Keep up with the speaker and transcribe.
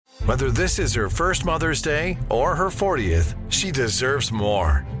Whether this is her first Mother's Day or her 40th, she deserves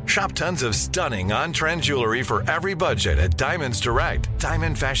more. Shop tons of stunning on-trend jewelry for every budget at Diamonds Direct.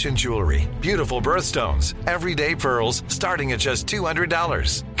 Diamond fashion jewelry, beautiful birthstones, everyday pearls starting at just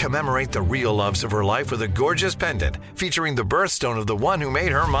 $200. Commemorate the real loves of her life with a gorgeous pendant featuring the birthstone of the one who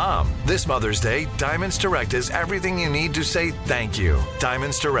made her mom. This Mother's Day, Diamonds Direct is everything you need to say thank you.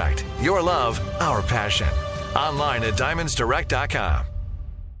 Diamonds Direct. Your love, our passion. Online at diamondsdirect.com.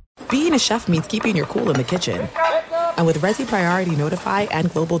 Being a chef means keeping your cool in the kitchen. And with Resi Priority Notify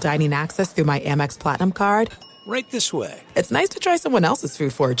and Global Dining Access through my Amex Platinum card, right this way. It's nice to try someone else's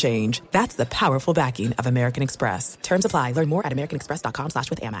food for a change. That's the powerful backing of American Express. Terms apply. Learn more at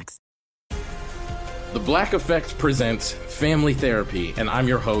americanexpress.com/withAmex. The Black Effect presents Family Therapy, and I'm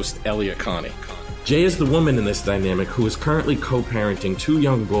your host, Elliot Connie. Jay is the woman in this dynamic who is currently co-parenting 2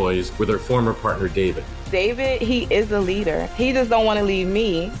 young boys with her former partner, David. David, he is a leader. He just don't want to leave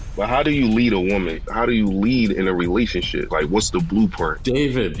me. But how do you lead a woman? How do you lead in a relationship? Like, what's the blueprint?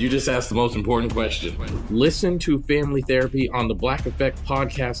 David, you just asked the most important question. Listen to Family Therapy on the Black Effect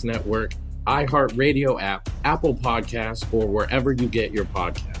Podcast Network, iHeartRadio app, Apple Podcasts, or wherever you get your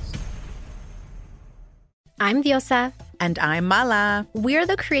podcasts. I'm Diosa. And I'm Mala. We're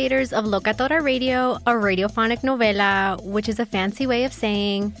the creators of Locatora Radio, a radiophonic novela, which is a fancy way of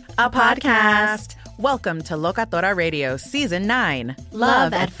saying a podcast. Welcome to Locatora Radio Season 9.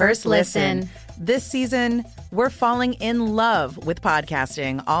 Love at First Listen. This season, we're falling in love with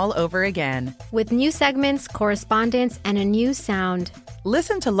podcasting all over again. With new segments, correspondence, and a new sound.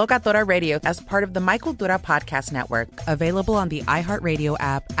 Listen to Locatora Radio as part of the My Cultura Podcast Network. Available on the iHeartRadio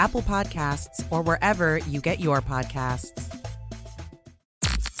app, Apple Podcasts, or wherever you get your podcasts.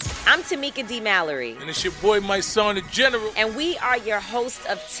 I'm Tamika D. Mallory. And it's your boy, my son, the General. And we are your hosts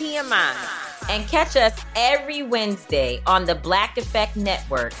of TMI. And catch us every Wednesday on the Black Effect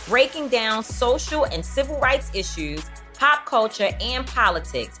Network, breaking down social and civil rights issues, pop culture, and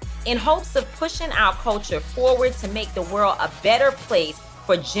politics, in hopes of pushing our culture forward to make the world a better place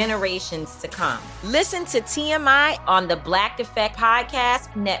for generations to come. Listen to TMI on the Black Effect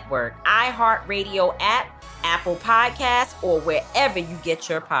Podcast Network, iHeartRadio app, Apple Podcasts, or wherever you get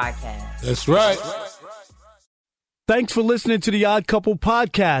your podcasts. That's right. Thanks for listening to the Odd Couple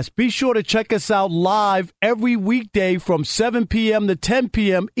podcast. Be sure to check us out live every weekday from 7 p.m. to 10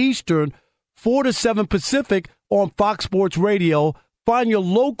 p.m. Eastern, 4 to 7 Pacific on Fox Sports Radio. Find your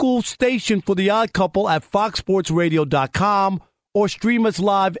local station for the Odd Couple at foxsportsradio.com or stream us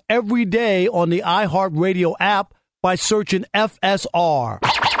live every day on the iHeartRadio app by searching FSR. Now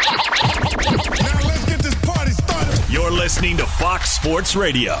let's get this party started. You're listening to Fox Sports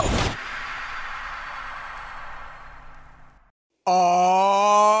Radio. Oh,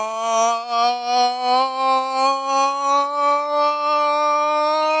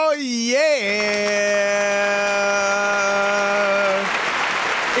 yeah.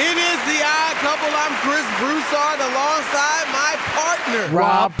 It is the Odd Couple. I'm Chris Broussard alongside my partner,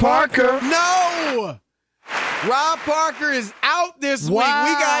 Rob Parker. No! Rob Parker is out this week. We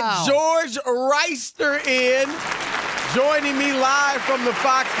got George Wrighster in, joining me live from the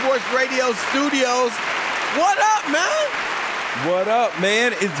Fox Sports Radio studios. What up, man? What up,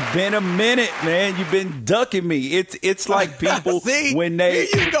 man? It's been a minute, man. You've been ducking me. It's like people See, when they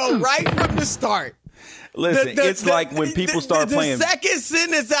here you go right from the start. Listen, it's like when people start playing. The second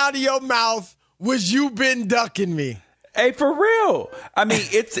sentence out of your mouth was "you been ducking me." Hey, for real. I mean,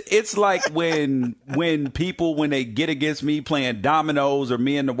 it's like when people, when they get against me playing dominoes or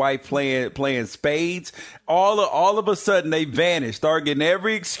me and the wife playing spades, all of a sudden they vanish, start getting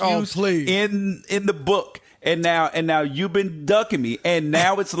every excuse in the book. And now you've been ducking me. And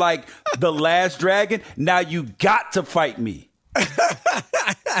now it's like the last dragon. Now you got to fight me.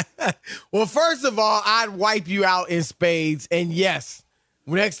 Well, first of all, I'd wipe you out in spades. And yes,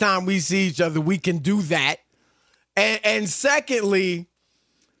 next time we see each other, we can do that. And secondly,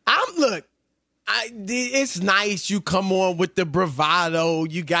 it's nice you come on with the bravado.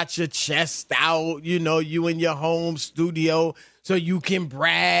 You got your chest out, you in your home studio, so you can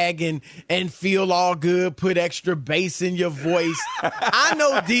brag and feel all good, put extra bass in your voice. I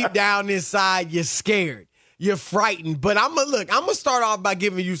know deep down inside you're scared, you're frightened, but I'm gonna start off by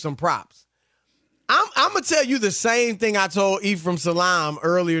giving you some props. I'm gonna tell you the same thing I told Ephraim Salam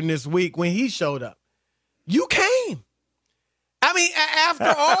earlier in this week when he showed up. You came. I mean,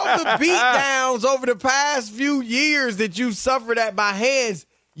 after all the beatdowns over the past few years that you suffered at my hands,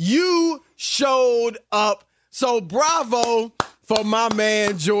 you showed up. So bravo for my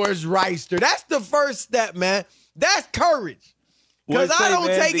man, George Wrighster. That's the first step, man. That's courage. Because I don't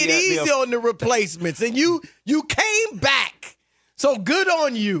take it easy on the replacements. And you came back. So good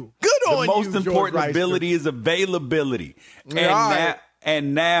on you. Good on you, The most important George Wrighster. ability is availability.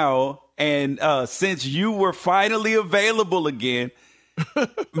 And since you were finally available again,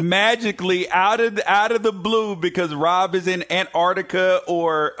 magically out of the blue, because Rob is in Antarctica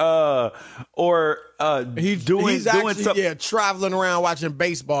or he's doing actually, something. traveling around watching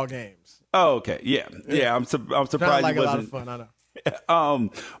baseball games. Oh, okay. Yeah. I'm surprised like he wasn't. a lot of fun. I know.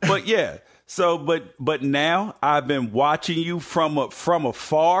 But yeah. So, but now I've been watching you from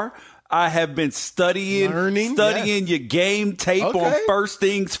afar. I have been studying your game tape on First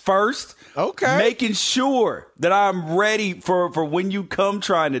Things First. Okay. Making sure that I'm ready for when you come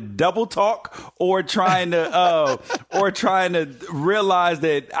trying to double talk or trying to realize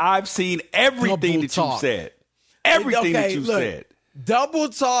that I've seen everything that you've said. Everything that you've said. Double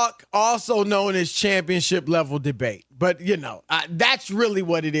talk, also known as championship level debate. But, that's really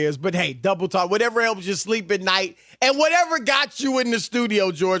what it is. But, hey, double talk, whatever helps you sleep at night and whatever got you in the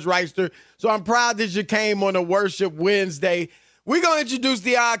studio, George Wrighster. So I'm proud that you came on a Worship Wednesday. We're going to introduce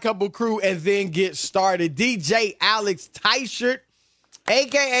the Odd Couple crew and then get started. DJ Alex Teichert,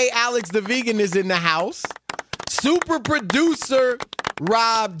 a.k.a. Alex the Vegan, is in the house. Super producer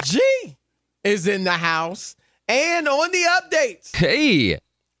Rob G is in the house. And on the updates, hey,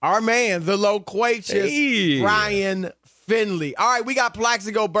 our man, the loquacious Ryan Finley. All right, we got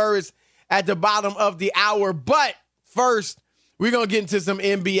Plaxico Burress at the bottom of the hour. But first, we're going to get into some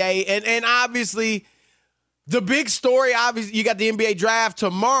NBA. And obviously, the big story, obviously, you got the NBA draft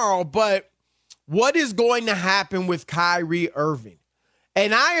tomorrow. But what is going to happen with Kyrie Irving?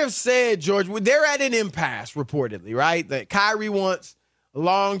 And I have said, George, they're at an impasse, reportedly, right? That Kyrie wants a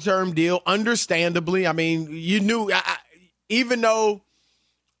long-term deal, understandably. I mean, you knew, even though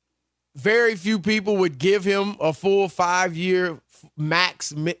very few people would give him a full 5-year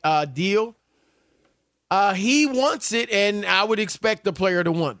max deal, he wants it, and I would expect the player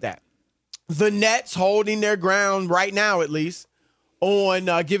to want that. The Nets holding their ground right now, at least, on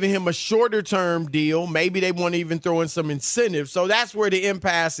giving him a shorter-term deal. Maybe they want to even throw in some incentives. So that's where the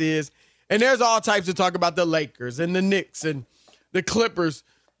impasse is. And there's all types of talk about the Lakers and the Knicks and the Clippers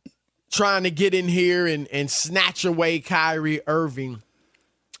trying to get in here and snatch away Kyrie Irving.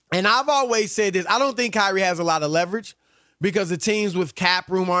 And I've always said this. I don't think Kyrie has a lot of leverage because the teams with cap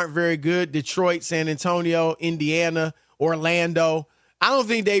room aren't very good. Detroit, San Antonio, Indiana, Orlando. I don't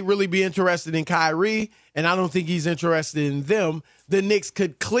think they'd really be interested in Kyrie, and I don't think he's interested in them. The Knicks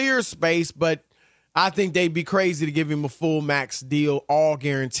could clear space, but I think they'd be crazy to give him a full max deal, all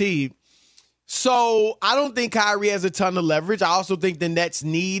guaranteed. So I don't think Kyrie has a ton of leverage. I also think the Nets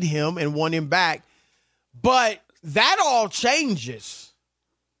need him and want him back. But that all changes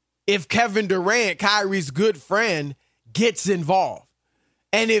if Kevin Durant, Kyrie's good friend, gets involved.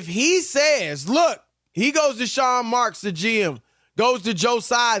 And if he says, look, he goes to Sean Marks, the GM, goes to Joe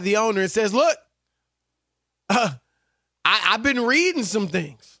Tsai, the owner, and says, look, I've been reading some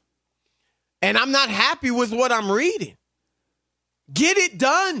things, and I'm not happy with what I'm reading. Get it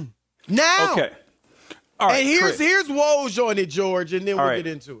done. Now. Okay. All right. And here's Woj on it, George, and then we'll get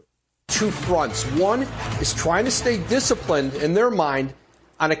into it. Two fronts. One is trying to stay disciplined in their mind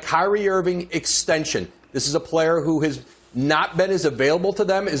on a Kyrie Irving extension. This is a player who has not been as available to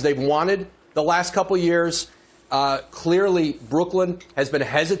them as they've wanted the last couple of years. Clearly, Brooklyn has been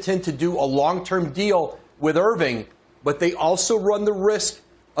hesitant to do a long-term deal with Irving, but they also run the risk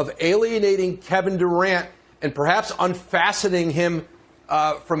of alienating Kevin Durant and perhaps unfastening him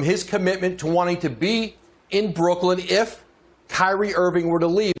from his commitment to wanting to be in Brooklyn if Kyrie Irving were to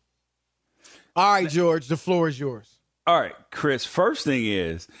leave. All right, George, the floor is yours. All right, Chris, first thing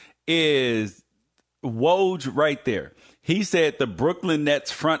is Woj right there. He said the Brooklyn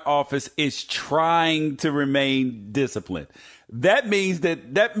Nets front office is trying to remain disciplined. That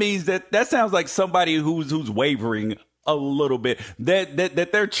sounds like somebody who's wavering a little bit, that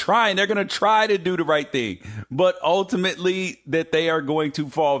they're going to try to do the right thing, but ultimately that they are going to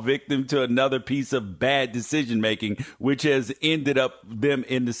fall victim to another piece of bad decision making, which has ended up them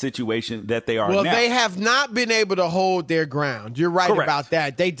in the situation that they are now. Well, they have not been able to hold their ground. You're right about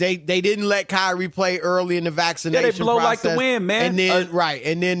that. They didn't let Kyrie play early in the vaccination process. They blow like the wind, man. And then,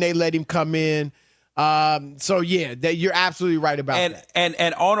 and then they let him come in. You're absolutely right about that.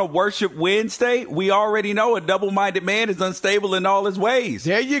 And on a Worship Wednesday, we already know a double-minded man is unstable in all his ways.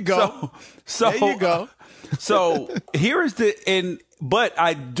 There you go. So there you go. So but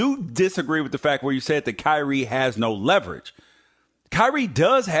I do disagree with the fact where you said that Kyrie has no leverage. Kyrie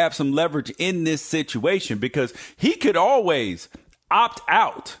does have some leverage in this situation because he could always opt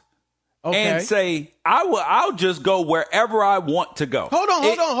out. Okay. And say, I'll just go wherever I want to go. Hold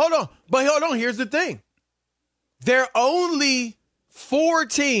on. But hold on. Here's the thing. They're only 4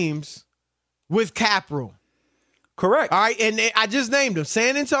 teams with cap room. Correct. All right, and I just named them: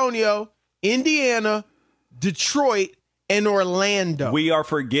 San Antonio, Indiana, Detroit, and Orlando. We are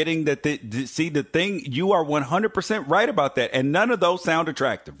forgetting that the thing, you are 100% right about that, and none of those sound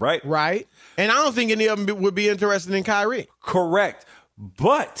attractive, right? Right. And I don't think any of them would be interested in Kyrie. Correct.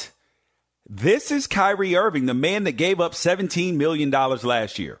 But this is Kyrie Irving, the man that gave up $17 million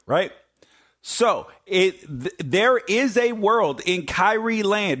last year, right? So there is a world in Kyrie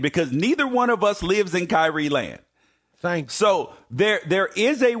land, because neither one of us lives in Kyrie land. Thanks. So there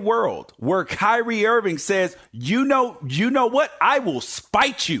is a world where Kyrie Irving says, you know what? I will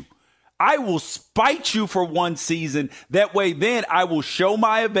spite you. I will spite you for one season. That way, then I will show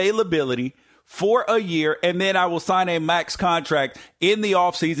my availability for a year, and then I will sign a max contract in the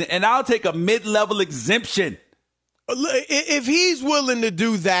offseason, and I'll take a mid-level exemption. If he's willing to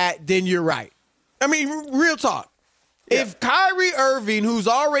do that, then you're right. I mean, real talk. Yeah. If Kyrie Irving, who's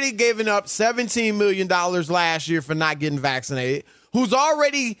already given up $17 million last year for not getting vaccinated, who's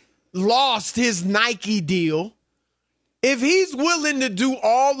already lost his Nike deal, if he's willing to do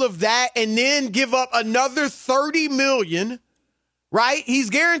all of that and then give up another $30 million, right? He's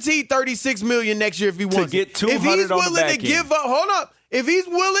guaranteed $36 million next year if he wants to get $200 if he's on willing the back to give up, hold up. If he's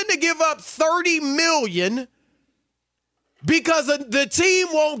willing to give up $30 million because the team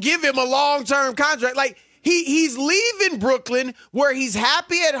won't give him a long-term contract, like he's leaving Brooklyn where he's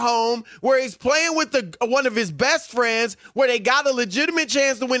happy at home, where he's playing with one of his best friends, where they got a legitimate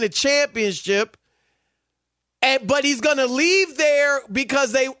chance to win a championship. But he's going to leave there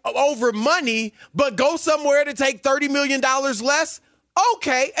because they over money, but go somewhere to take $30 million less?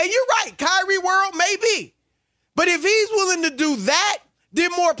 Okay, and you're right, Kyrie world, maybe. But if he's willing to do that,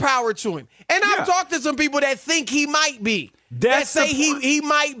 then more power to him. And I've talked to some people that think he might be. That say he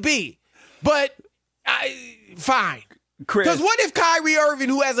might be. But fine. Because what if Kyrie Irving,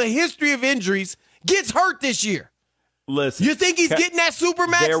 who has a history of injuries, gets hurt this year? Listen, you think he's getting that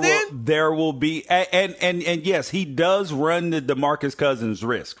supermax then? There will be, and yes, he does run the DeMarcus Cousins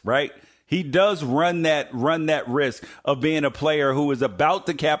risk, right? He does run that risk of being a player who is about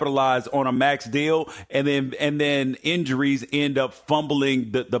to capitalize on a max deal, and then injuries end up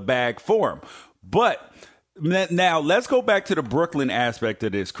fumbling the bag for him. But now let's go back to the Brooklyn aspect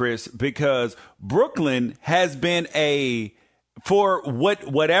of this, Chris, because Brooklyn has been for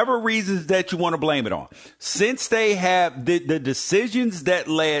whatever reasons that you want to blame it on, since they have the decisions that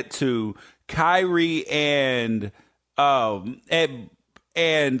led to Kyrie and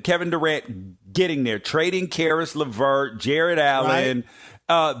Kevin Durant getting there, trading Karis LeVert, Jared Allen,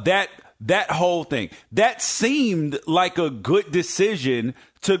 right. That whole thing, that seemed like a good decision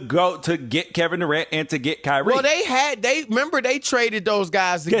to go to get Kevin Durant and to get Kyrie. Well, they traded those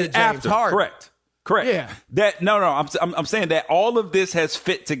guys to get James Harden. Correct. Yeah. I'm saying that all of this has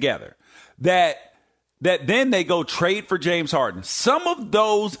fit together. That then they go trade for James Harden. Some of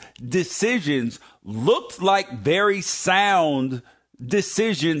those decisions looked like very sound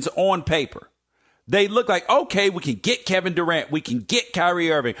decisions on paper. They look like, okay, we can get Kevin Durant, we can get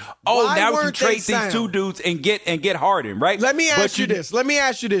Kyrie Irving. Oh, now we can trade these two dudes and get Harden, right? Let me ask you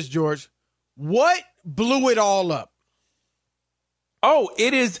this, George. What blew it all up? Oh,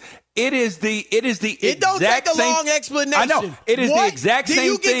 it don't take a long explanation. I know. It is the exact same thing.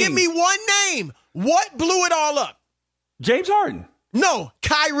 You can give me one name. What blew it all up? James Harden. No,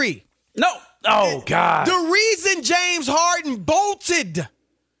 Kyrie. No. Oh, God. The reason James Harden bolted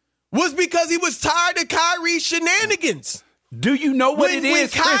was because he was tired of Kyrie's shenanigans. Do you know what it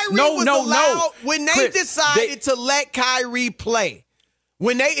is, Chris? When they decided to let Kyrie play,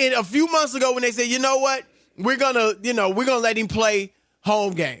 a few months ago when they said, you know what, we're gonna let him play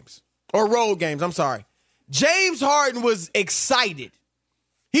home games or road games. I'm sorry. James Harden was excited.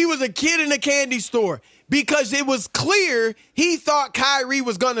 He was a kid in a candy store because it was clear he thought Kyrie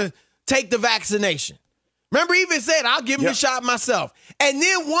was going to take the vaccination. Remember, he even said, I'll give him a shot myself. And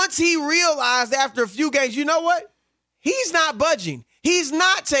then once he realized after a few games, you know what? He's not budging. He's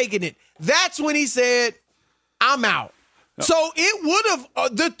not taking it. That's when he said, I'm out. No. So it would have,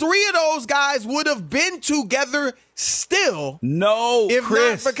 the three of those guys would have been together still. No, if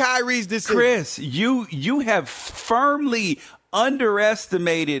Chris, not for Kyrie's decision. Chris, you have firmly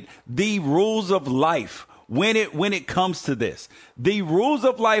underestimated the rules of life when it comes to this. The rules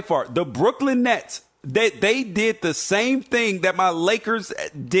of life are the Brooklyn Nets. They did the same thing that my Lakers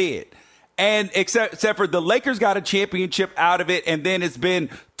did. And except for the Lakers got a championship out of it, and then it's been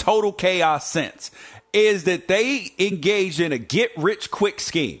total chaos since, is that they engaged in a get-rich-quick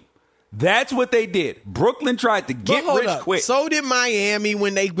scheme. That's what they did. Brooklyn tried to get rich quick. So did Miami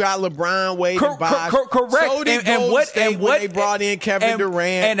when they got LeBron, Wade, and Bosh. Correct. So did Golden State when they brought in Kevin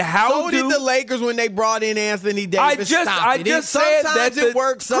Durant. So did the Lakers when they brought in Anthony Davis. Sometimes it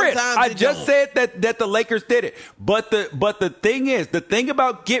works. Sometimes it don't. Said that the Lakers did it. But the thing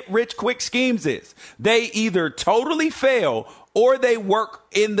about get rich quick schemes is they either totally fail or they work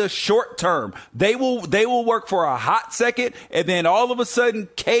in the short term. They will work for a hot second, and then all of a sudden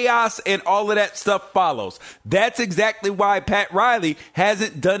chaos and all of that stuff follows. That's exactly why Pat Riley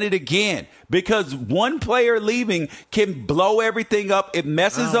hasn't done it again, because one player leaving can blow everything up. It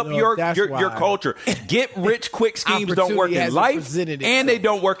messes up your culture. Get rich quick schemes don't work in life, and they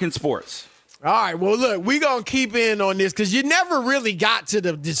don't work in sports. All right, well, look, we're going to keep in on this because you never really got to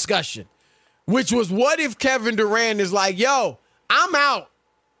the discussion, which was what if Kevin Durant is like, yo, I'm out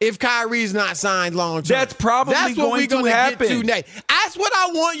if Kyrie's not signed long term. That's probably going to happen. Get to next. That's what I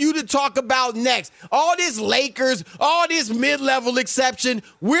want you to talk about next. All this Lakers, all this mid-level exception.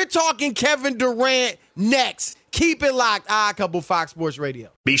 We're talking Kevin Durant next. Keep it locked. Odd Couple, Fox Sports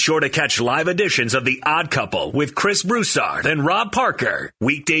Radio. Be sure to catch live editions of The Odd Couple with Chris Broussard and Rob Parker.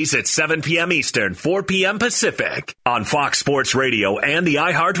 Weekdays at 7 p.m. Eastern, 4 p.m. Pacific on Fox Sports Radio and the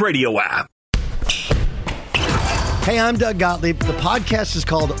iHeartRadio app. Hey, I'm Doug Gottlieb. The podcast is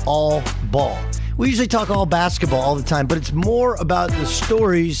called All Ball. We usually talk all basketball all the time, but it's more about the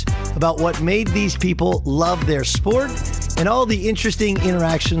stories about what made these people love their sport and all the interesting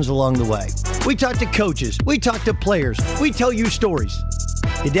interactions along the way. We talk to coaches. We talk to players. We tell you stories.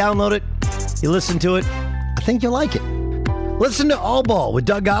 You download it. You listen to it. I think you'll like it. Listen to All Ball with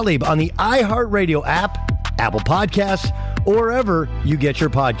Doug Gottlieb on the iHeartRadio app, Apple Podcasts, or wherever you get your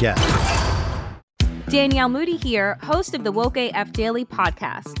podcasts. Danielle Moody here, host of the Woke AF Daily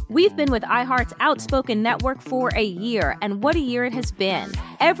podcast. We've been with iHeart's Outspoken Network for a year, and what a year it has been.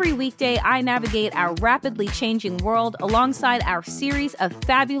 Every weekday, I navigate our rapidly changing world alongside our series of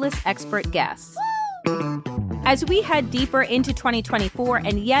fabulous expert guests. As we head deeper into 2024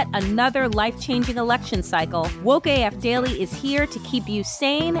 and yet another life-changing election cycle, Woke AF Daily is here to keep you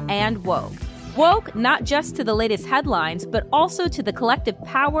sane and woke. Woke not just to the latest headlines, but also to the collective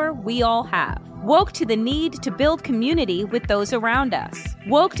power we all have. Woke to the need to build community with those around us.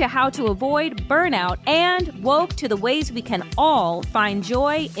 Woke to how to avoid burnout, and woke to the ways we can all find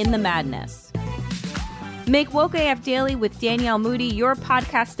joy in the madness. Make Woke AF Daily with Danielle Moody your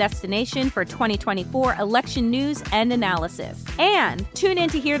podcast destination for 2024 election news and analysis. And tune in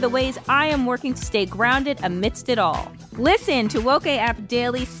to hear the ways I am working to stay grounded amidst it all. Listen to Woke AF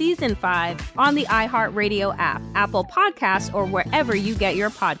Daily Season 5 on the iHeartRadio app, Apple Podcasts, or wherever you get your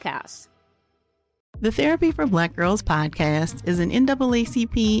podcasts. The Therapy for Black Girls podcast is an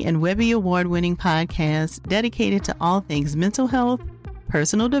NAACP and Webby Award-winning podcast dedicated to all things mental health,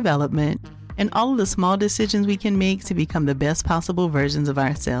 personal development, and all of the small decisions we can make to become the best possible versions of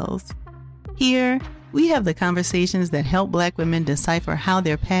ourselves. Here, we have the conversations that help Black women decipher how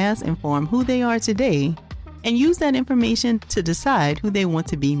their past inform who they are today and use that information to decide who they want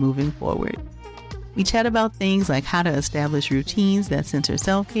to be moving forward. We chat about things like how to establish routines that center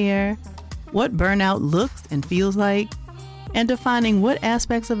self-care, what burnout looks and feels like, and defining what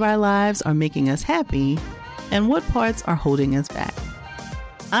aspects of our lives are making us happy and what parts are holding us back.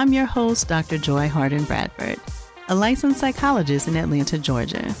 I'm your host, Dr. Joy Harden Bradford, a licensed psychologist in Atlanta,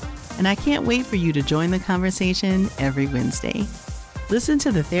 Georgia, and I can't wait for you to join the conversation every Wednesday. Listen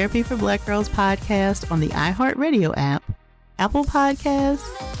to the Therapy for Black Girls podcast on the iHeartRadio app, Apple Podcasts,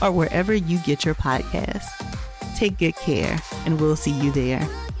 or wherever you get your podcasts. Take good care, and we'll see you there.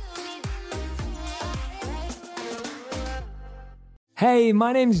 Hey,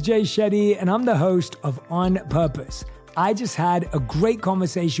 my name's Jay Shetty, and I'm the host of On Purpose. I just had a great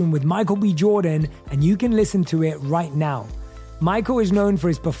conversation with Michael B. Jordan, and you can listen to it right now. Michael is known for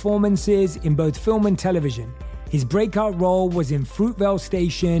his performances in both film and television. His breakout role was in Fruitvale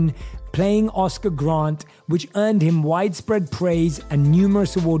Station, playing Oscar Grant, which earned him widespread praise and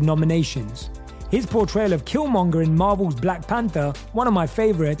numerous award nominations. His portrayal of Killmonger in Marvel's Black Panther, one of my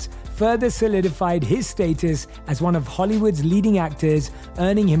favorites, further solidified his status as one of Hollywood's leading actors,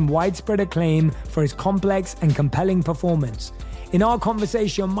 earning him widespread acclaim for his complex and compelling performance. In our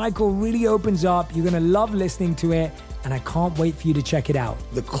conversation, Michael really opens up. You're going to love listening to it, and I can't wait for you to check it out.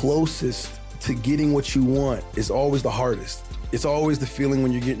 The closest to getting what you want is always the hardest. It's always the feeling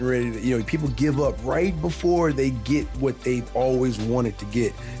when you're getting ready to, people give up right before they get what they've always wanted to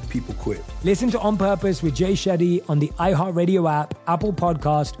get. People quit. Listen to On Purpose with Jay Shetty on the iHeartRadio app, Apple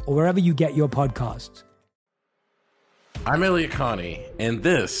Podcast, or wherever you get your podcasts. I'm Elliot Connie, and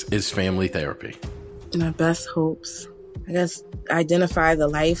this is Family Therapy. My best hopes I guess, identify the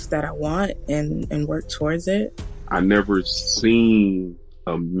life that I want and work towards it. I never seen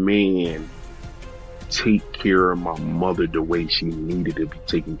a man take care of my mother the way she needed to be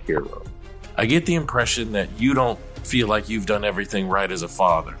taken care of. I get the impression that you don't feel like you've done everything right as a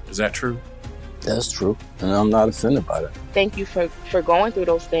father. Is that true? That's true, and I'm not offended by that. Thank you for going through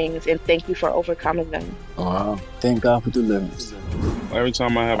those things, and thank you for overcoming them. Thank God for deliverance. Every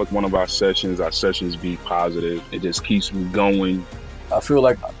time I have one of our sessions be positive. It just keeps me going. I feel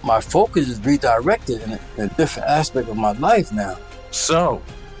like my focus is redirected in a different aspect of my life now. So,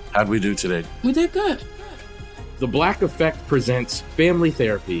 how'd we do today? We did good. The Black Effect presents Family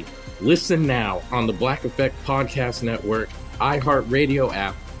Therapy. Listen now on the Black Effect Podcast Network, iHeartRadio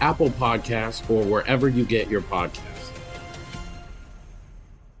app, Apple Podcasts, or wherever you get your podcasts.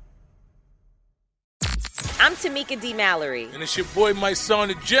 I'm Tamika D. Mallory. And it's your boy, my son,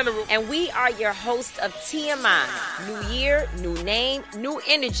 the General. And we are your host of TMI. New year, new name, new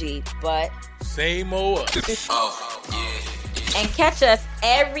energy, but same old us. And catch us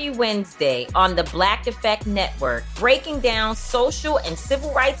every Wednesday on the Black Effect Network, breaking down social and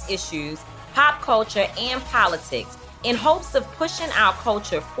civil rights issues, pop culture, and politics, in hopes of pushing our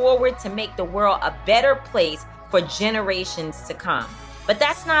culture forward to make the world a better place for generations to come. But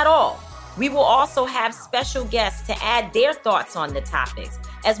that's not all. We will also have special guests to add their thoughts on the topics,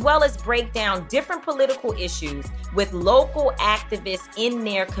 as well as break down different political issues with local activists in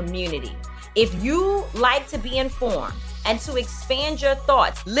their community. If you like to be informed and to expand your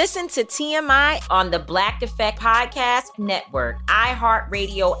thoughts, listen to TMI on the Black Effect Podcast Network,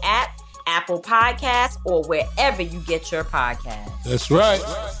 iHeartRadio app, Apple Podcasts, or wherever you get your podcasts. That's right.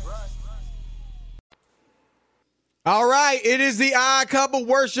 All right, it is the Odd Couple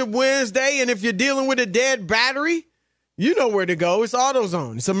Worship Wednesday, and if you're dealing with a dead battery, you know where to go. It's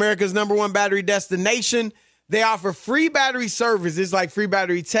AutoZone. It's America's #1 battery destination. They offer free battery services like free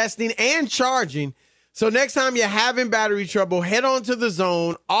battery testing and charging. So next time you're having battery trouble, head on to the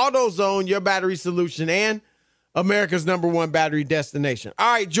Zone, AutoZone, your battery solution, and America's #1 battery destination.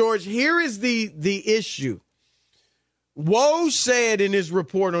 All right, George, here is the issue. Woj said in his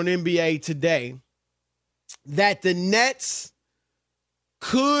report on NBA Today that the Nets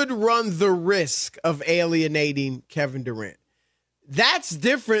could run the risk of alienating Kevin Durant. That's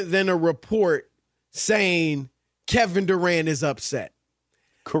different than a report saying Kevin Durant is upset.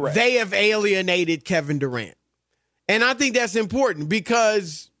 Correct. They have alienated Kevin Durant. And I think that's important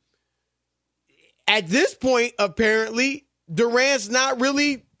because at this point, apparently, Durant's not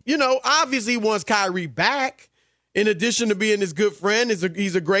really, obviously wants Kyrie back. In addition to being his good friend,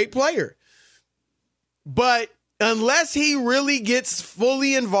 he's a great player. But unless he really gets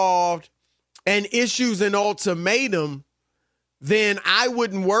fully involved and issues an ultimatum, then I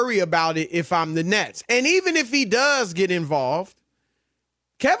wouldn't worry about it if I'm the Nets. And even if he does get involved,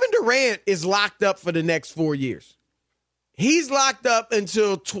 Kevin Durant is locked up for the next 4 years. He's locked up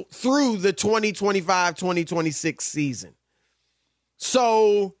until through the 2025-2026 season.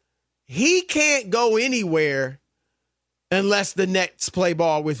 So he can't go anywhere unless the Nets play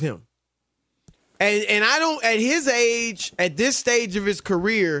ball with him. And I don't, at his age, at this stage of his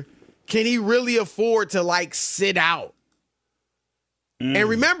career, can he really afford to sit out? And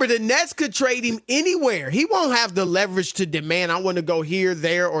remember, the Nets could trade him anywhere. He won't have the leverage to demand, I want to go here,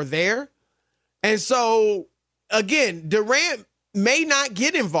 there, or there. And so, again, Durant may not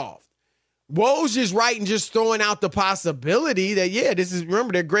get involved. Woj is right in just throwing out the possibility that,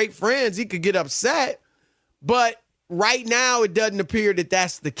 remember, they're great friends. He could get upset. But right now, it doesn't appear that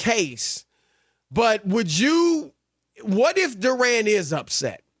that's the case. But what if Durant is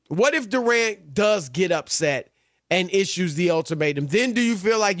upset? What if Durant does get upset and issues the ultimatum? Then do you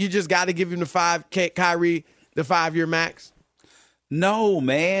feel like you just got to give him Kyrie, the 5-year max? No,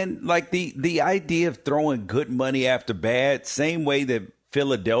 man. Like the idea of throwing good money after bad, same way that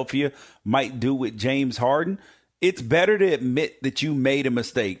Philadelphia might do with James Harden. It's better to admit that you made a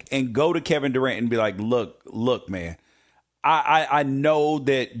mistake and go to Kevin Durant and be like, look, man, I know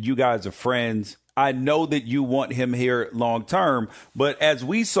that you guys are friends. I know that you want him here long term, but as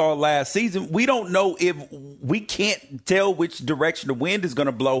we saw last season, we don't know we can't tell which direction the wind is going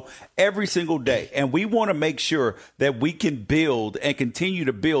to blow every single day. And we want to make sure that we can build and continue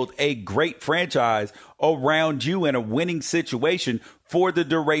to build a great franchise around you in a winning situation for the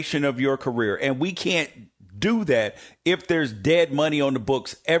duration of your career. And we can't do that if there's dead money on the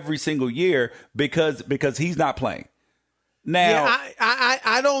books every single year because he's not playing. Now,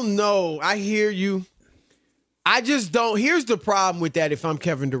 I don't know. I hear you. I just don't. Here's the problem with that if I'm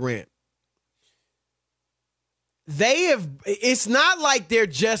Kevin Durant. It's not like they're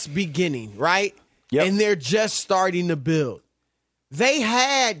just beginning, right? and they're just starting to build. They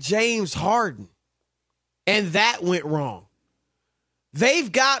had James Harden, and that went wrong.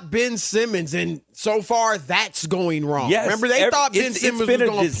 They've got Ben Simmons, and so far that's going wrong. Yes, remember, they thought Ben Simmons was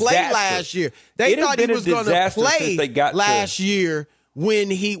going to play last year. They thought he was going to play last year when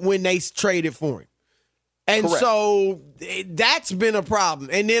they traded for him. And so that's been a problem.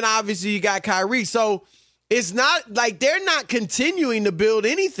 And then obviously you got Kyrie. So it's not like they're not continuing to build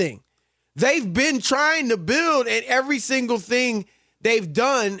anything. They've been trying to build, and every single thing they've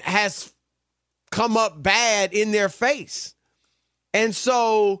done has come up bad in their face. And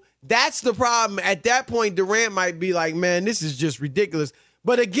so that's the problem. At that point, Durant might be like, man, this is just ridiculous.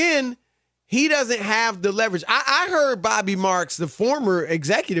 But again, he doesn't have the leverage. I heard Bobby Marks, the former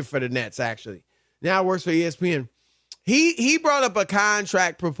executive for the Nets, actually, now works for ESPN. He brought up a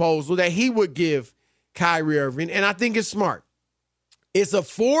contract proposal that he would give Kyrie Irving, and I think it's smart. It's a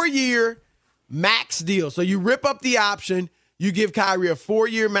 4-year max deal. So you rip up the option, you give Kyrie a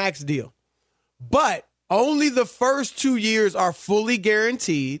 4-year max deal. But only the first 2 years are fully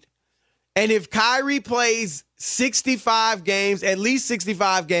guaranteed. And if Kyrie plays 65 games, at least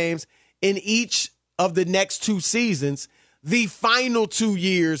 65 games in each of the next 2 seasons, the final 2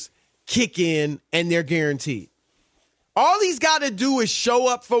 years kick in and they're guaranteed. All he's got to do is show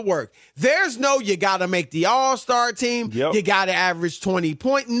up for work. There's no, you got to make the all-star team. You got to average 20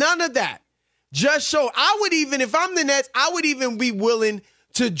 points. None of that. Just show. I would even, if I'm the Nets, I would even be willing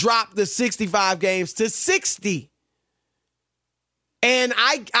to drop the 65 games to 60. And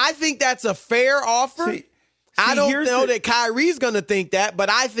I think that's a fair offer. I don't know that Kyrie's going to think that, but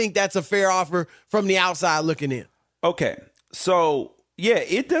I think that's a fair offer from the outside looking in. Okay. So, yeah,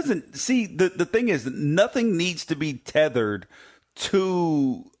 it doesn't – see, the thing is, nothing needs to be tethered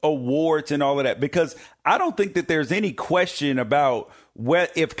to awards and all of that, because I don't think that there's any question about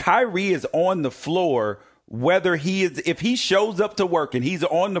if Kyrie is on the floor – whether if he shows up to work and he's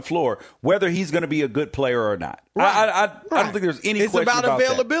on the floor, whether he's going to be a good player or not. Right. I don't think there's any question about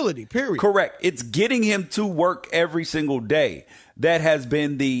availability, period. Correct. It's getting him to work every single day that has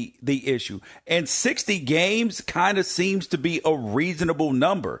been the issue. And 60 games kind of seems to be a reasonable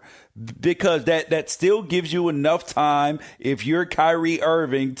number, because that still gives you enough time if you're Kyrie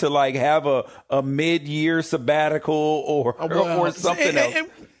Irving to like have a mid-year sabbatical or something else.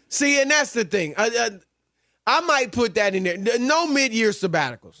 And that's the thing. I might put that in there. No mid-year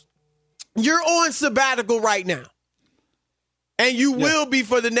sabbaticals. You're on sabbatical right now. And you will be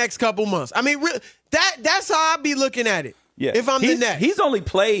for the next couple months. I mean, that's how I'd be looking at it. Yeah. If I'm the Nets. He's only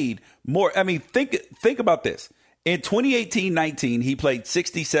played more. I mean, think about this. In 2018-19, he played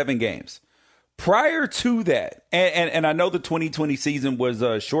 67 games. Prior to that, and I know the 2020 season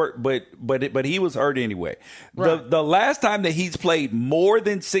was short, but he was hurt anyway. Right. The last time that he's played more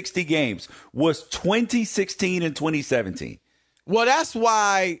than 60 games was 2016 and 2017. Well, that's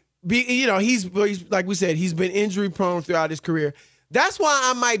why, he's like we said, he's been injury prone throughout his career. That's why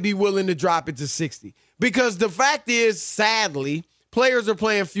I might be willing to drop it to 60, because the fact is, sadly, players are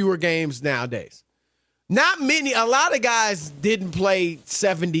playing fewer games nowadays. Not many. A lot of guys didn't play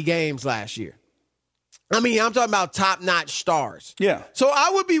 70 games last year. I mean, I'm talking about top-notch stars. Yeah. So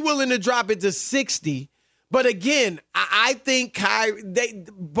I would be willing to drop it to 60. But again, I think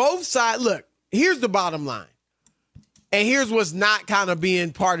both sides, look, here's the bottom line. And here's what's not kind of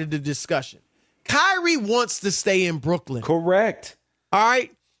being part of the discussion. Kyrie wants to stay in Brooklyn. Correct. All right?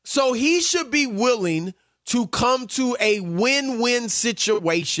 So he should be willing to come to a win-win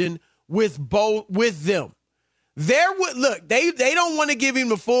situation with them. Look, they don't want to give him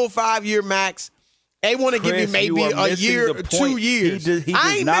the full 5-year max. They want to give him maybe a year, 2 years. He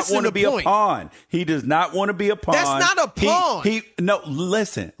does not want to be a pawn. He does not want to be a pawn. That's not a pawn. No,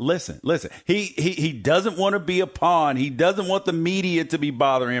 listen. He doesn't want to be a pawn. He doesn't want the media to be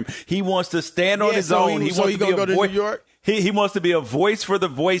bothering him. He wants to stand on his own. He wants to be a voice. New York? He wants to be a voice for the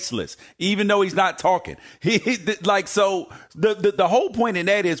voiceless, even though he's not talking. So the whole point in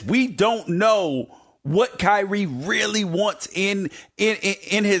that is we don't know what Kyrie really wants in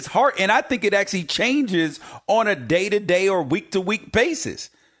his heart. And I think it actually changes on a day-to-day or week-to-week basis.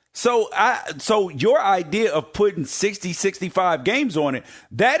 So your idea of putting 60, 65 games on it,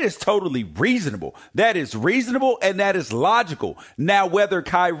 that is totally reasonable. That is reasonable and that is logical. Now, whether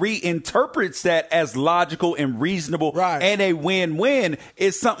Kyrie interprets that as logical and reasonable and a win-win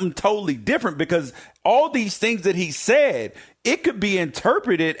is something totally different, because all these things that he said, it could be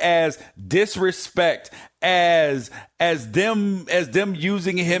interpreted as disrespect, as them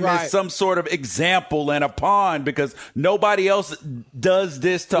using him as some sort of example and a pawn because nobody else does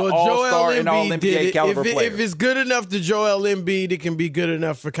this to all-star and all-NBA caliber players. If it's good enough to Joel Embiid, it can be good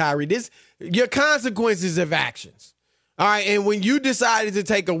enough for Kyrie. Your consequences of actions. All right, and when you decided to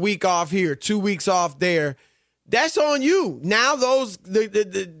take a week off here, 2 weeks off there, that's on you. Now those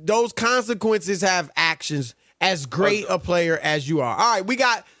consequences have actions as great a player as you are. All right, we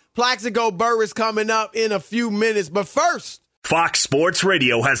got Plaxico Burress coming up in a few minutes, but first, Fox Sports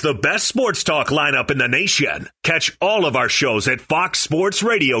Radio has the best sports talk lineup in the nation. Catch all of our shows at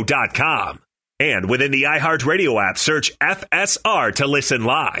foxsportsradio.com. And within the iHeartRadio app, search FSR to listen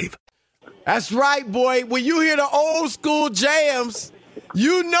live. That's right, boy. When you hear the old school jams,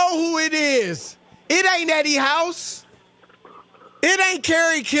 you know who it is. It ain't Eddie House. It ain't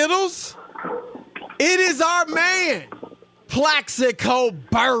Kerry Kittles. It is our man, Plaxico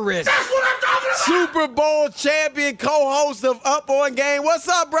Burress. That's what I'm talking about. Super Bowl champion, co-host of Up On Game. What's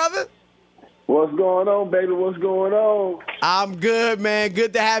up, brother? What's going on, baby? What's going on? I'm good, man.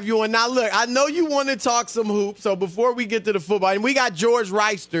 Good to have you on. Now, look, I know you want to talk some hoops, so before we get to the football, and we got George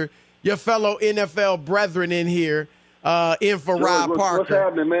Wrighster, your fellow NFL brethren in here, in for George, Rob Parker. What's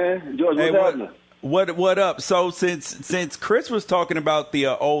happening, man? George, what's happening? What up? So since Chris was talking about the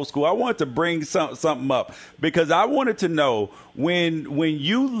old school, I wanted to bring something up because I wanted to know when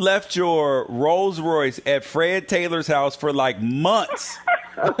you left your Rolls Royce at Fred Taylor's house for like months.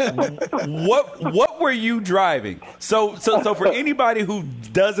 What were you driving? So for anybody who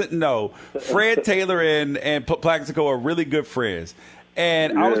doesn't know, Fred Taylor and Plaxico are really good friends.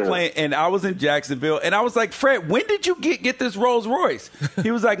 And I was playing, and I was in Jacksonville, and I was like, Fred, when did you get this Rolls Royce?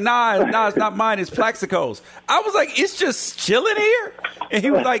 He was like, nah, it's not mine, it's Plaxico's. I was like, it's just chilling here? And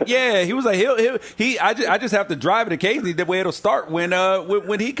he was like, yeah. He was like, I just have to drive it occasionally, the way it'll start when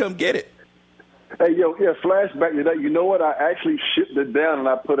he come get it. Hey, flashback to that. You know what? I actually shipped it down and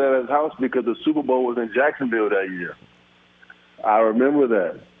I put it at his house because the Super Bowl was in Jacksonville that year. I remember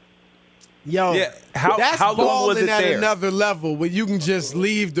that. Yo, yeah. That's how long was it at there? Another level where you can just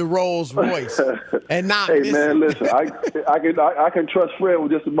leave the Rolls Royce and not Hey, miss man, it. listen, I can trust Fred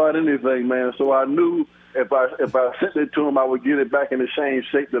with just about anything, man. So I knew if I sent it to him, I would get it back in the same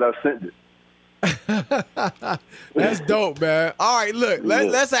shape that I sent it. That's dope, man. All right, look,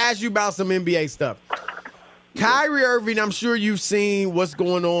 let's ask you about some NBA stuff. Kyrie Irving, I'm sure you've seen what's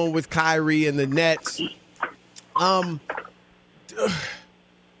going on with Kyrie and the Nets.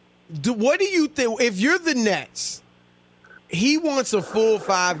 What do you think? If you're the Nets, he wants a full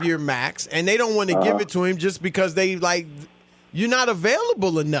 5-year max, and they don't want to give it to him just because you're not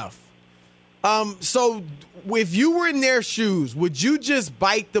available enough. So if you were in their shoes, would you just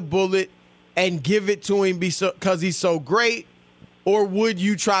bite the bullet and give it to him because he's so great, or would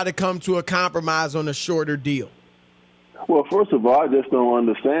you try to come to a compromise on a shorter deal? Well, first of all, I just don't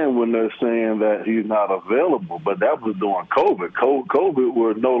understand when they're saying that he's not available, but that was during COVID. COVID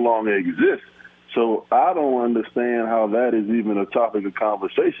would no longer exist. So I don't understand how that is even a topic of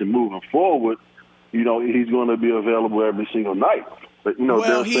conversation moving forward. He's going to be available every single night. But,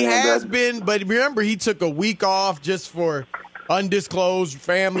 well, he has been, but remember, he took a week off just for undisclosed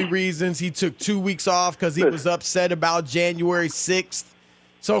family reasons. He took 2 weeks off because he was upset about January 6th.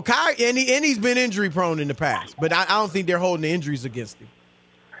 So Kyrie, and he's been injury prone in the past, but I don't think they're holding the injuries against him.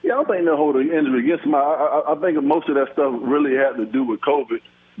 Yeah, I don't think they're holding the injury against him. I think most of that stuff really had to do with COVID.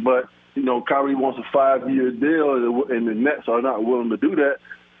 But Kyrie wants a 5-year deal, and the Nets are not willing to do that.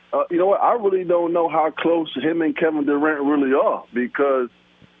 You know what? I really don't know how close him and Kevin Durant really are because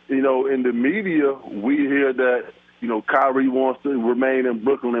in the media we hear that Kyrie wants to remain in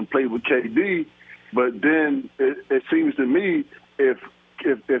Brooklyn and play with KD, but then it seems to me if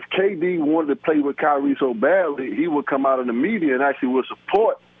KD wanted to play with Kyrie so badly, he would come out in the media and actually would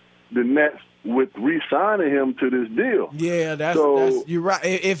support the Nets with re-signing him to this deal. Yeah, that's you're right.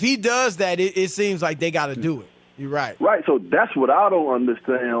 If he does that, it seems like they got to do it. You're right. Right, so that's what I don't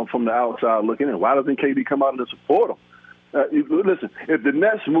understand from the outside looking in. Why doesn't KD come out and support him? Listen, if the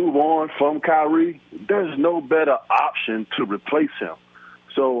Nets move on from Kyrie, there's no better option to replace him.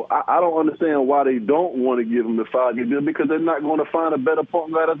 So I don't understand why they don't want to give him the 5-year deal because they're not going to find a better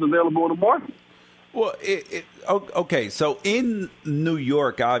point guard that's available in the market. Well, okay. So in New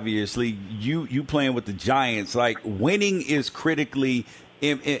York, obviously, you playing with the Giants, like winning is critically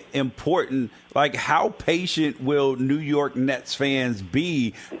important. Like, how patient will New York Nets fans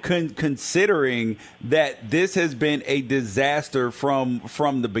be considering that this has been a disaster from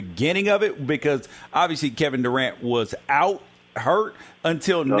the beginning of it? Because obviously Kevin Durant was out hurt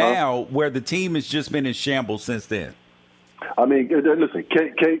until now, where the team has just been in shambles since then. I mean, listen,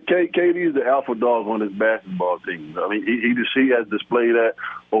 KD is the alpha dog on this basketball team. I mean, he has displayed that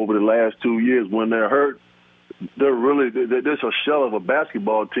over the last 2 years. When they're hurt, they're a shell of a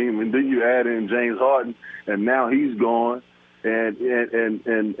basketball team. And then you add in James Harden, and now he's gone. And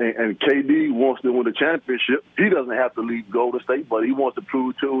KD wants to win a championship. He doesn't have to leave Golden State, but he wants to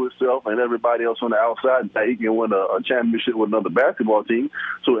prove to himself and everybody else on the outside that he can win a championship with another basketball team.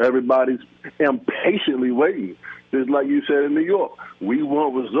 So everybody's impatiently waiting. Just like you said in New York, we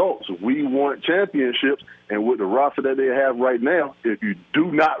want results. We want championships. And with the roster that they have right now, if you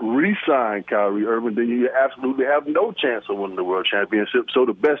do not re-sign Kyrie Irving, then you absolutely have no chance of winning the world championship. So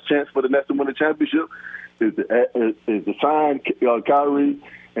the best chance for the Nets to win the championship is to sign Kyrie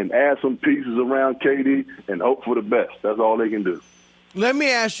and add some pieces around KD and hope for the best. That's all they can do. Let me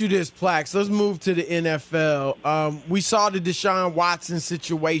ask you this, Plax. Let's move to the NFL. We saw the Deshaun Watson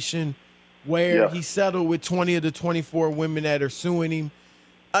situation where he settled with 20 of the 24 women that are suing him.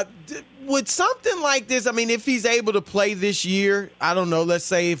 Would something like this, I mean, if he's able to play this year, I don't know, let's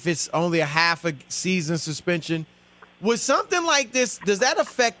say if it's only a half a season suspension, would something like this, does that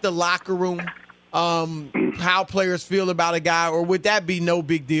affect the locker room, how players feel about a guy, or would that be no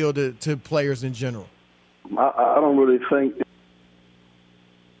big deal to players in general? I don't really think.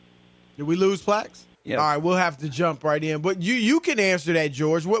 Did we lose Plax? Yeah. All right, we'll have to jump right in. But you can answer that,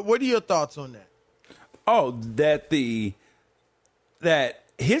 George. What are your thoughts on that? Oh, that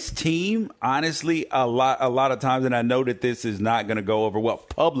his team, honestly, a lot of times, and I know that this is not going to go over well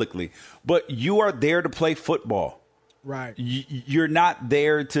publicly, but you are there to play football. Right. You're not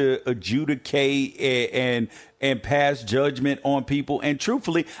there to adjudicate and pass judgment on people. And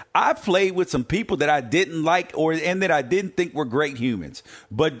truthfully, I played with some people that I didn't like and that I didn't think were great humans.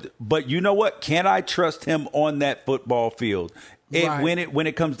 But you know what? Can I trust him on that football field? Right. When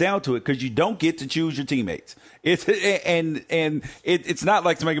it comes down to it, because you don't get to choose your teammates. It's not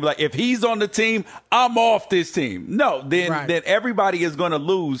like somebody can be like, if he's on the team, I'm off this team. No, then everybody is going to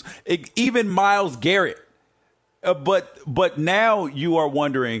lose. Even Myles Garrett. But now you are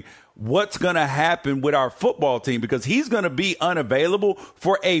wondering what's going to happen with our football team, because he's going to be unavailable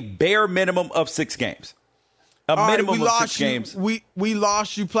for a bare minimum of 6 games. Minimum of 6 games. We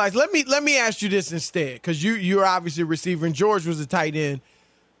lost you, Plax. Let me ask you this instead, because you're obviously a receiver and George was a tight end.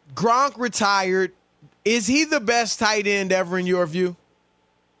 Gronk retired. Is he the best tight end ever in your view?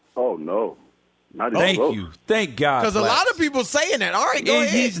 Oh, no. Thank you. Thank God. Because a lot of people saying that. All right, go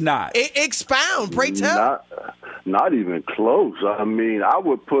ahead. He's not. Expound. Pray tell. Not even close. I mean, I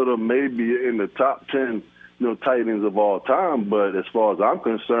would put him maybe in the top 10, tight ends of all time. But as far as I'm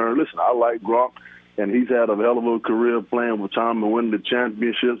concerned, listen, I like Gronk, and he's had a hell of a career playing with Tom and winning the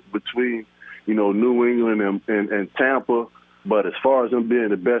championships between, New England and Tampa. But as far as him being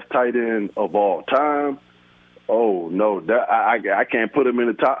the best tight end of all time, oh no, I can't put him in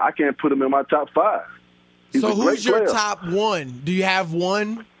the top. I can't put him in my top 5. So who's your top 1? Do you have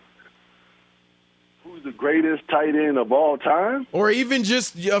one? Who's the greatest tight end of all time? Or even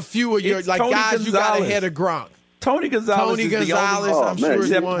just a few of your guys Gonzalez. You got ahead of Gronk. Tony Gonzalez. I'm sure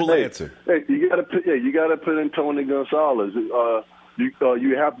is one. Answer. Hey, you got to put in Tony Gonzalez. You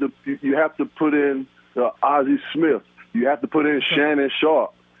have to put in Ozzie Smith. You have to put in Shannon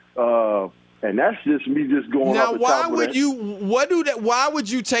Sharp. And that's just me just going now, off the top of that. Why would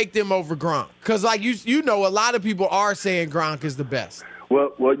you take them over Gronk? Because a lot of people are saying Gronk is the best.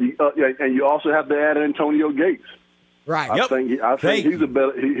 Well, and you also have to add Antonio Gates. Right. I think he's a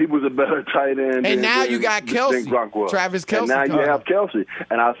better. He was a better tight end. And now you got Kelsey, Travis Kelce. And now you have Kelsey.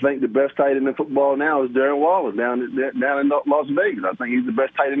 And I think the best tight end in football now is Darren Waller down in Las Vegas. I think he's the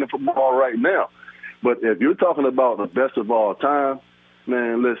best tight end in football right now. But if you're talking about the best of all time,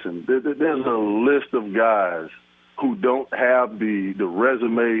 man, listen, there's a list of guys who don't have the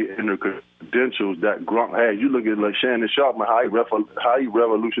resume and the credentials that Gronk had. You look at like Shannon Sharp, how he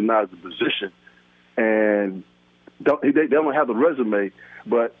revolutionized the position, and they don't have the resume,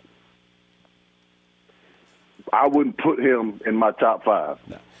 but I wouldn't put him in my top 5.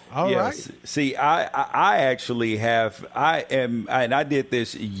 No. All right. See, I actually have. And I did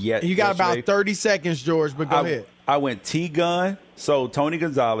this yesterday. You got about 30 seconds, George, but go ahead. I went T-Gun, so Tony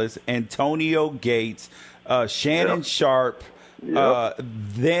Gonzalez, Antonio Gates, Shannon Sharp.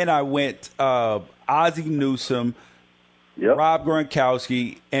 Then I went Ozzie Newsome, Rob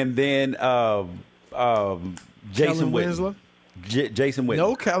Gronkowski, and then Jason Witten. Jason Witten.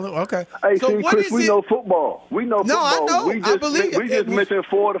 No, Kellen. Okay. Hey, so Chris, we know football. We know football. I know. We just mentioned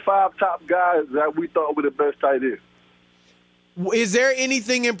 4 to 5 top guys that we thought were the best tight ends. Is there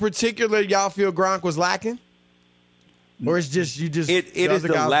anything in particular y'all feel Gronk was lacking? Or it's just you just it is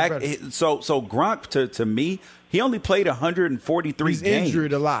the lack. So Gronk to me, he only played 143 He's games.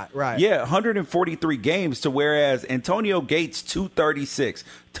 injured a lot, right? Yeah, 143 games to whereas Antonio Gates 236,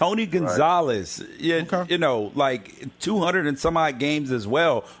 Tony Gonzalez, you know, like 200 and some odd games as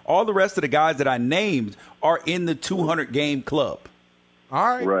well. All the rest of the guys that I named are in the 200 game club.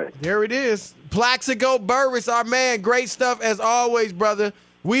 All right. There it is. Plaxico Burress, our man. Great stuff as always, brother.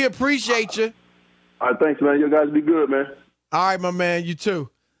 We appreciate you. All right, thanks, man. You guys be good, man. All right, my man. You too.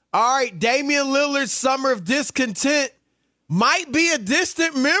 All right, Damian Lillard's summer of discontent might be a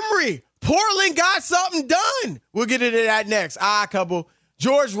distant memory. Portland got something done. We'll get into that next. Couple.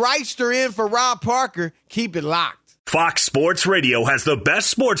 George Wrighster in for Rob Parker. Keep it locked. Fox Sports Radio has the best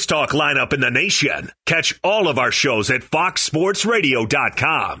sports talk lineup in the nation. Catch all of our shows at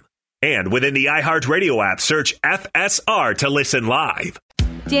foxsportsradio.com. And within the iHeartRadio app, search FSR to listen live.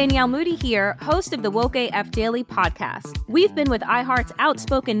 Danielle Moody here, host of the Woke AF Daily podcast. We've been with iHeart's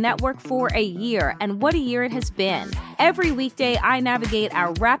Outspoken Network for a year, and what a year it has been. Every weekday, I navigate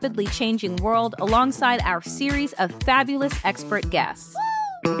our rapidly changing world alongside our series of fabulous expert guests.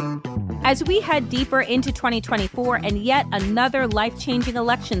 As we head deeper into 2024 and yet another life-changing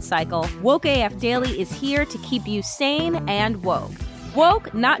election cycle, Woke AF Daily is here to keep you sane and woke.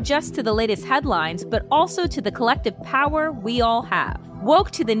 Woke not just to the latest headlines, but also to the collective power we all have.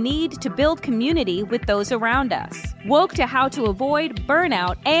 Woke to the need to build community with those around us. Woke to how to avoid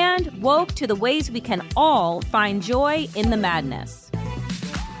burnout, and woke to the ways we can all find joy in the madness.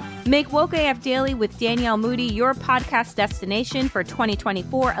 Make Woke AF Daily with Danielle Moody your podcast destination for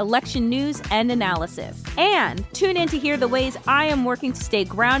 2024 election news and analysis. And tune in to hear the ways I am working to stay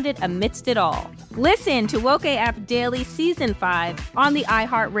grounded amidst it all. Listen to Woke AF Daily Season 5 on the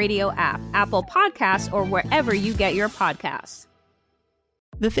iHeartRadio app, Apple Podcasts, or wherever you get your podcasts.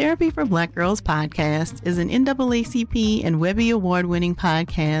 The Therapy for Black Girls podcast is an NAACP and Webby Award-winning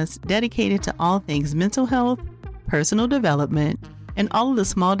podcast dedicated to all things mental health, personal development, and all of the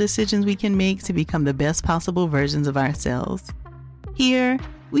small decisions we can make to become the best possible versions of ourselves. Here,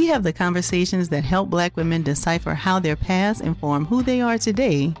 we have the conversations that help Black women decipher how their past inform who they are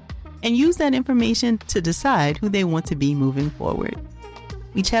today and use that information to decide who they want to be moving forward.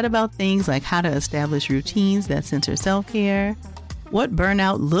 We chat about things like how to establish routines that center self-care, what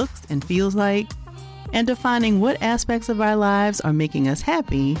burnout looks and feels like, and defining what aspects of our lives are making us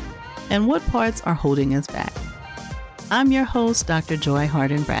happy and what parts are holding us back. I'm your host, Dr. Joy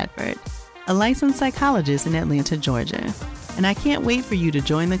Harden Bradford, a licensed psychologist in Atlanta, Georgia, and I can't wait for you to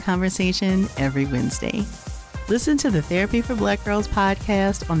join the conversation every Wednesday. Listen to the Therapy for Black Girls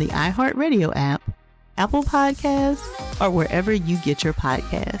podcast on the iHeartRadio app, Apple Podcasts, or wherever you get your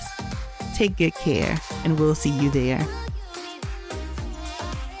podcasts. Take good care, and we'll see you there.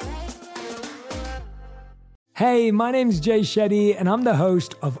 Hey, my name's Jay Shetty, and I'm the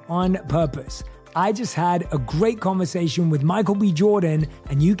host of On Purpose. I just had a great conversation with Michael B. Jordan,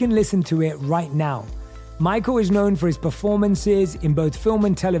 and you can listen to it right now. Michael is known for his performances in both film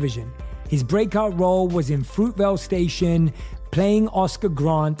and television. His breakout role was in Fruitvale Station, playing Oscar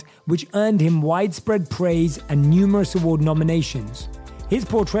Grant, which earned him widespread praise and numerous award nominations. His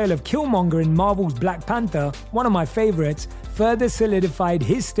portrayal of Killmonger in Marvel's Black Panther, one of my favorites, further solidified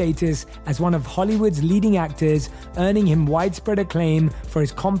his status as one of Hollywood's leading actors, earning him widespread acclaim for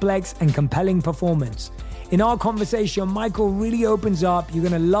his complex and compelling performance. In our conversation, Michael really opens up. You're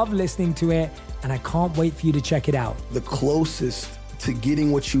going to love listening to it, and I can't wait for you to check it out. The closest to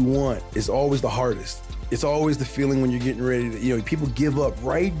getting what you want is always the hardest. It's always the feeling when you're getting ready to, people give up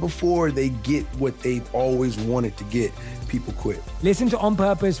right before they get what they've always wanted to get. People quit. Listen to On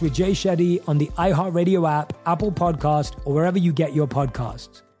Purpose with Jay Shetty on the iHeartRadio app, Apple Podcast, or wherever you get your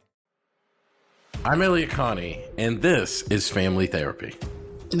podcasts. I'm Elliot Connie, and this is Family Therapy.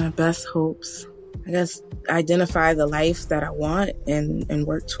 My best hopes, I guess, identify the life that I want and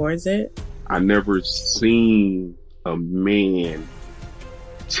work towards it. I never seen a man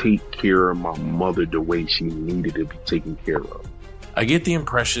take care of my mother the way she needed to be taken care of. I get the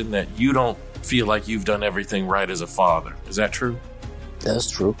impression that you don't feel like you've done everything right as a father. Is that true? That's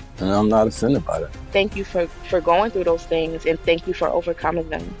true, and I'm not offended by that. Thank you for going through those things, and thank you for overcoming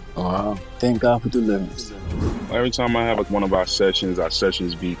them. Thank God for deliverance. Every time I have one of our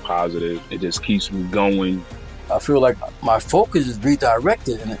sessions be positive. It just keeps me going. I feel like my focus is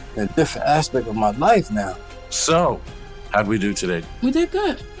redirected in a different aspect of my life now. So, how'd we do today? We did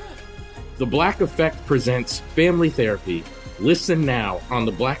good. The Black Effect presents Family Therapy. Listen now on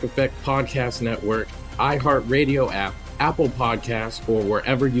the Black Effect Podcast Network, iHeartRadio app, Apple Podcasts, or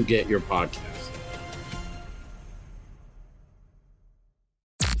wherever you get your podcasts.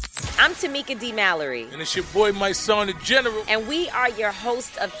 I'm Tamika D. Mallory. And it's your boy, my son, the General. And we are your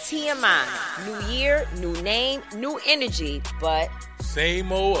hosts of TMI. New year, new name, new energy, but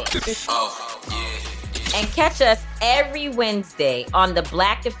same old us. And catch us every Wednesday on the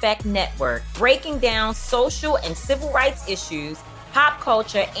Black Effect Network, breaking down social and civil rights issues, pop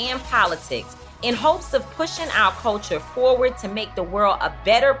culture, and politics in hopes of pushing our culture forward to make the world a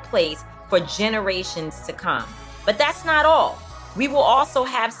better place for generations to come. But that's not all. We will also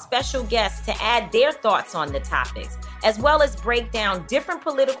have special guests to add their thoughts on the topics, as well as break down different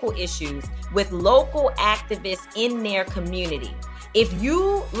political issues with local activists in their community. If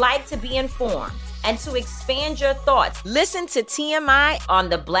you like to be informed and to expand your thoughts, listen to TMI on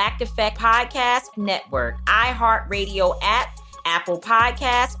the Black Effect Podcast Network, iHeartRadio app, Apple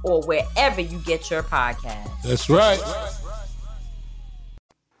Podcasts, or wherever you get your podcasts. That's right.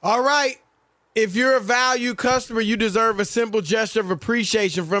 All right. If you're a value customer, you deserve a simple gesture of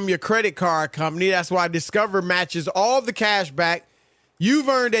appreciation from your credit card company. That's why Discover matches all the cash back you've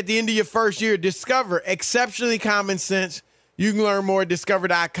earned at the end of your first year. Discover, exceptionally common sense. You can learn more at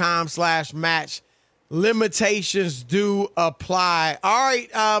discover.com/match. Limitations do apply. All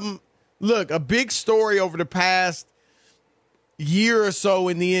right. Look, a big story over the past year or so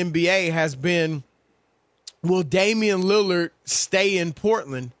in the NBA has been, will Damian Lillard stay in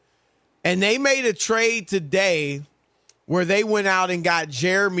Portland? And they made a trade today where they went out and got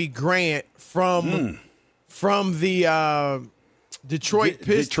Jerami Grant from the Detroit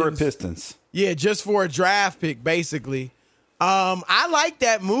Pistons. Yeah, just for a draft pick, basically. I like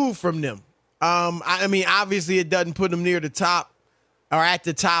that move from them. I mean, obviously it doesn't put them near the top or at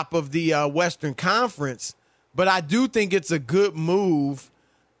the top of the Western Conference, but I do think it's a good move.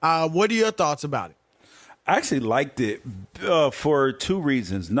 What are your thoughts about it? I actually liked it for two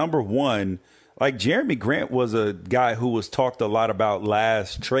reasons. Number one, like Jerami Grant was a guy who was talked a lot about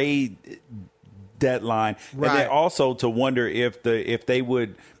last trade deadline, right. And then also to wonder if they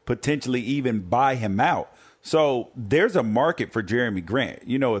would potentially even buy him out. So there's a market for Jerami Grant.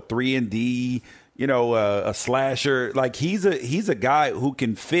 You know, a 3-and-D, you know, a slasher. Like he's a guy who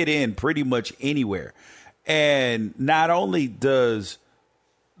can fit in pretty much anywhere. And not only does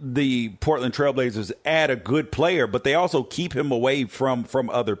the Portland Trailblazers add a good player, but they also keep him away from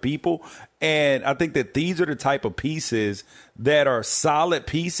other people. And I think that these are the type of pieces that are solid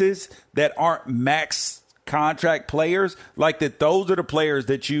pieces that aren't max contract players. Like that, those are the players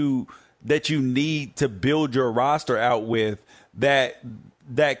that you need to build your roster out with that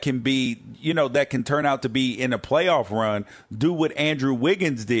can be, you know, that can turn out to be in a playoff run, do what Andrew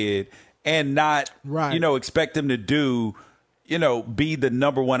Wiggins did and not, you know, expect him to do, you know, be the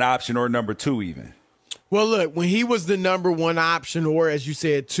number one option or number two even. Well, look, when he was the number one option or, as you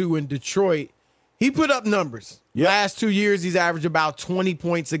said, two in Detroit, he put up numbers. Yep. Last 2 years, he's averaged about 20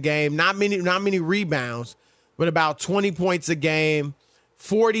 points a game. Not many rebounds, but about 20 points a game,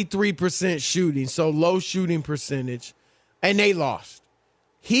 43% shooting, so low shooting percentage, and they lost.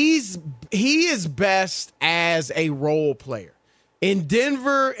 He is best as a role player. In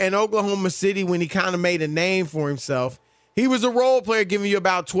Denver and Oklahoma City, when he kind of made a name for himself, he was a role player giving you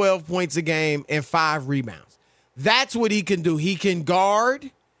about 12 points a game and 5 rebounds. That's what he can do. He can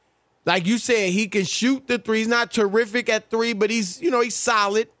guard. Like you said, he can shoot the three. He's not terrific at three, but he's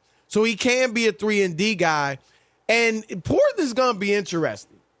solid. So he can be a 3-and-D guy. And Portland's going to be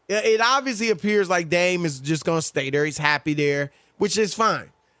interesting. It obviously appears like Dame is just going to stay there. He's happy there, which is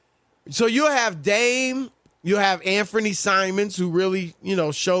fine. So you'll have Dame. You'll have Anthony Simons, who really,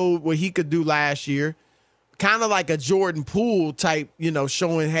 showed what he could do last year. Kind of like a Jordan Poole type,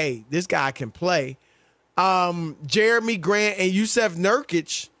 showing, hey, this guy can play. Jerami Grant and Yusuf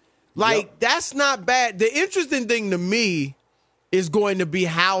Nurkic, that's not bad. The interesting thing to me is going to be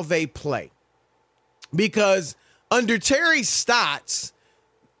how they play. Because under Terry Stotts,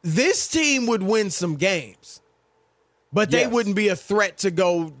 this team would win some games. But they wouldn't be a threat to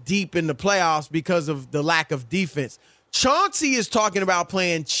go deep in the playoffs because of the lack of defense. Chauncey is talking about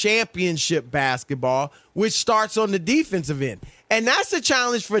playing championship basketball, which starts on the defensive end. And that's a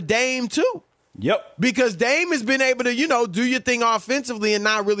challenge for Dame, too. Yep. Because Dame has been able to, do your thing offensively and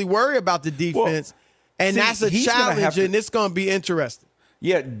not really worry about the defense. That's a challenge, and it's going to be interesting.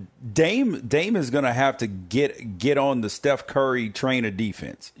 Yeah, Dame is going to have to get on the Steph Curry train of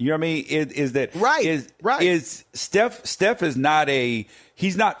defense. You know what I mean? Is that right? Is Steph is not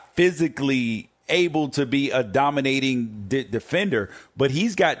he's not physically able to be a dominating defender, but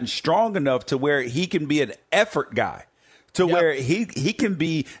he's gotten strong enough to where he can be an effort guy, to where he can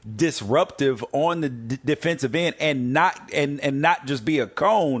be disruptive on the defensive end and not just be a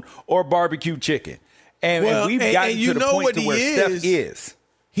cone or barbecue chicken. And we've gotten to the point to where Steph is.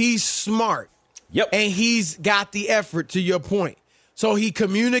 He's smart. Yep. And he's got the effort, to your point. So he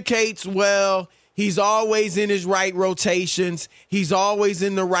communicates well. He's always in his right rotations. He's always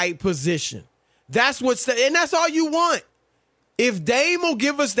in the right position. That's and that's all you want. If Dame will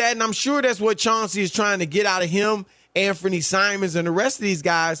give us that, and I'm sure that's what Chauncey is trying to get out of him, Anthony Simons, and the rest of these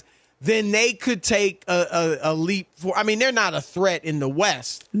guys, then they could take a leap for. I mean, they're not a threat in the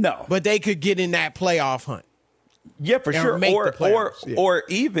West. No. But they could get in that playoff hunt. Yeah, for sure. Or or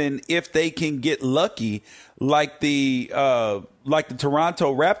even if they can get lucky, like the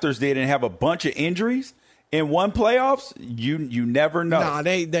Toronto Raptors did, and have a bunch of injuries in one playoffs, you never know. Nah,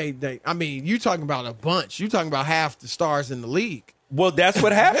 they. I mean, you talking about a bunch. You talking about half the stars in the league. Well, that's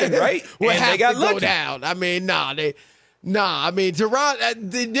what happened, right? And they got lucky. Go down. I mean, I mean, Toronto.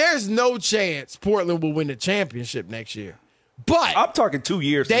 There's no chance Portland will win the championship next year. But I'm talking 2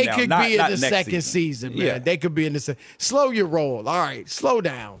 years from now. They could be in the second season, man. Yeah. They could be in the second. Slow your roll. All right, slow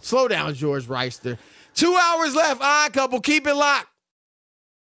down, George Wrighster. 2 hours left. Odd Couple, keep it locked.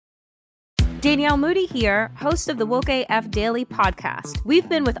 Danielle Moody here, host of the Woke AF Daily podcast. We've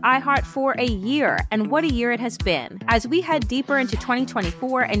been with iHeart for a year, and what a year it has been. As we head deeper into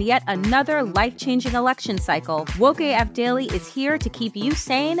 2024 and yet another life-changing election cycle, Woke AF Daily is here to keep you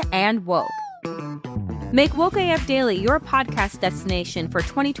sane and woke. Make Woke AF Daily your podcast destination for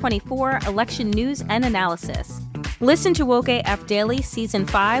 2024 election news and analysis. Listen to Woke AF Daily Season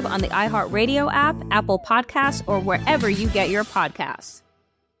 5 on the iHeartRadio app, Apple Podcasts, or wherever you get your podcasts.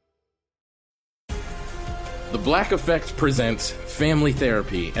 The Black Effect presents Family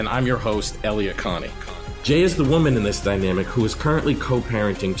Therapy, and I'm your host, Elliot Connie. Jay is the woman in this dynamic who is currently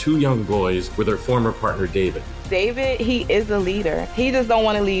co-parenting 2 young boys with her former partner, David. David, he is a leader. He just don't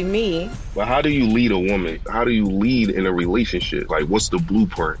want to leave me. But how do you lead a woman? How do you lead in a relationship? Like, what's the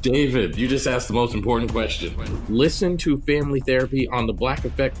blueprint? David, you just asked the most important question. Listen to Family Therapy on the Black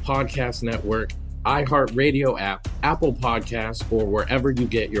Effect Podcast Network, iHeartRadio app, Apple Podcasts, or wherever you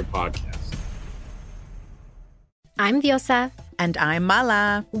get your podcasts. I'm Diosa. And I'm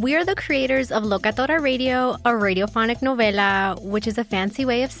Mala. We're the creators of Locatora Radio, a radiophonic novela, which is a fancy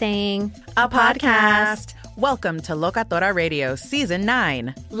way of saying a podcast. Welcome to Locatora Radio Season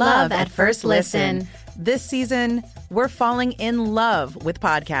 9. Love at First Listen. This season, we're falling in love with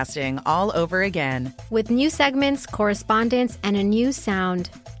podcasting all over again. With new segments, correspondence, and a new sound.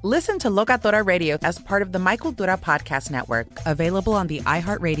 Listen to Locatora Radio as part of the Michael Dura Podcast Network, available on the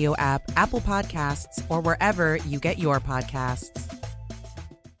iHeartRadio app, Apple Podcasts, or wherever you get your podcasts.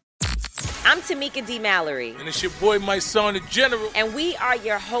 I'm Tamika D. Mallory. And it's your boy, my son, the General. And we are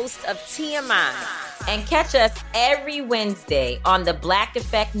your hosts of TMI. And catch us every Wednesday on the Black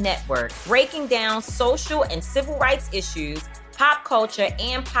Effect Network, breaking down social and civil rights issues, pop culture,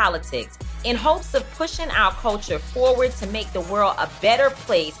 and politics in hopes of pushing our culture forward to make the world a better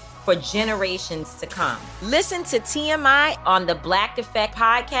place for generations to come. Listen to TMI on the Black Effect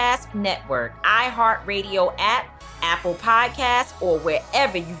Podcast Network, iHeartRadio app, Apple Podcasts, or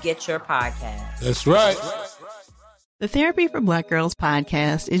wherever you get your podcasts. That's right. The Therapy for Black Girls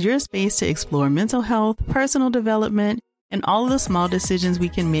podcast is your space to explore mental health, personal development, and all of the small decisions we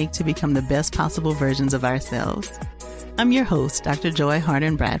can make to become the best possible versions of ourselves. I'm your host, Dr. Joy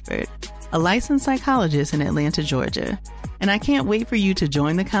Harden Bradford, a licensed psychologist in Atlanta, Georgia, and I can't wait for you to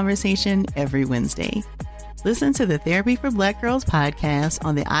join the conversation every Wednesday. Listen to the Therapy for Black Girls podcast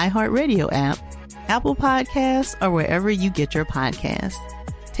on the iHeartRadio app, Apple Podcasts, or wherever you get your podcasts.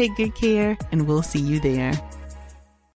 Take good care, and we'll see you there.